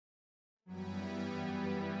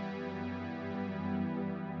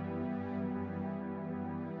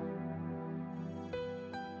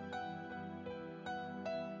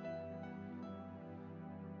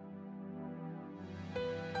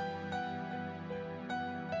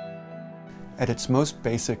At its most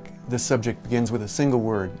basic, this subject begins with a single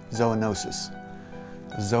word, zoonosis.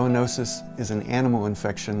 Zoonosis is an animal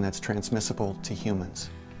infection that's transmissible to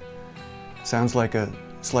humans. Sounds like a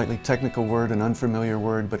slightly technical word, an unfamiliar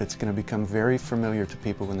word, but it's going to become very familiar to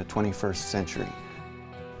people in the 21st century.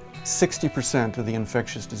 60% of the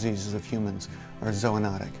infectious diseases of humans are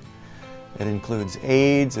zoonotic. It includes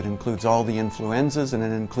AIDS, it includes all the influenzas, and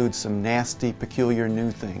it includes some nasty, peculiar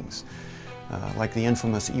new things, like the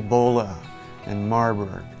infamous Ebola and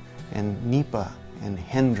Marburg and Nipah and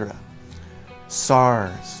Hendra,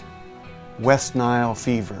 SARS, West Nile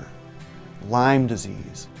fever, Lyme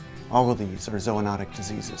disease. All of these are zoonotic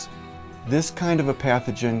diseases. This kind of a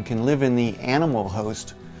pathogen can live in the animal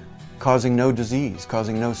host, causing no disease,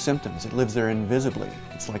 causing no symptoms. It lives there invisibly.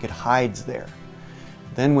 It's like it hides there.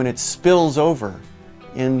 Then when it spills over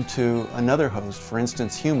into another host, for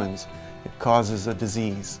instance humans, it causes a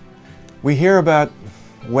disease. We hear about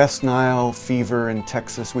West Nile fever in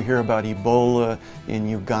Texas. We hear about Ebola in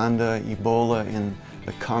Uganda, Ebola in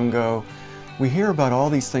the Congo. We hear about all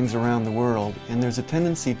these things around the world, and there's a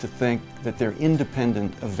tendency to think that they're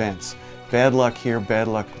independent events. Bad luck here, bad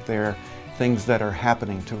luck there, things that are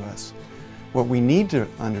happening to us. What we need to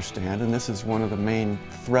understand, and this is one of the main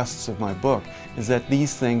thrusts of my book, is that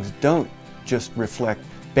these things don't just reflect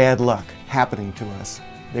bad luck happening to us.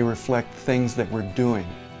 They reflect things that we're doing.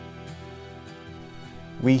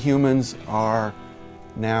 We humans are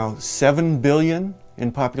now 7 billion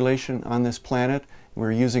in population on this planet.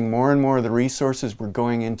 We're using more and more of the resources. We're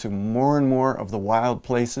going into more and more of the wild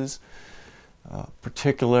places,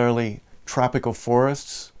 particularly tropical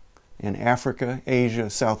forests in Africa, Asia,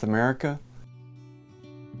 South America.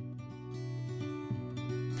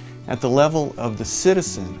 At the level of the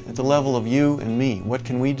citizen, at the level of you and me, what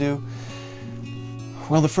can we do?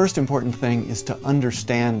 Well, the first important thing is to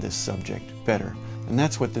understand this subject better. And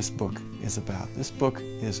that's what this book is about. This book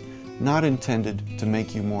is not intended to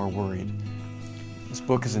make you more worried. This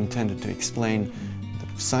book is intended to explain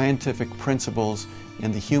the scientific principles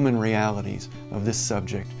and the human realities of this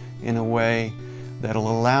subject in a way that'll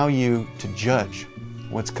allow you to judge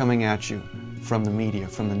what's coming at you from the media,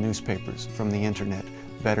 from the newspapers, from the internet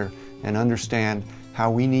better, and understand how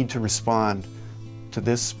we need to respond to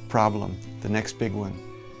this problem, the next big one,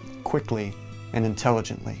 quickly and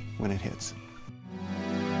intelligently when it hits.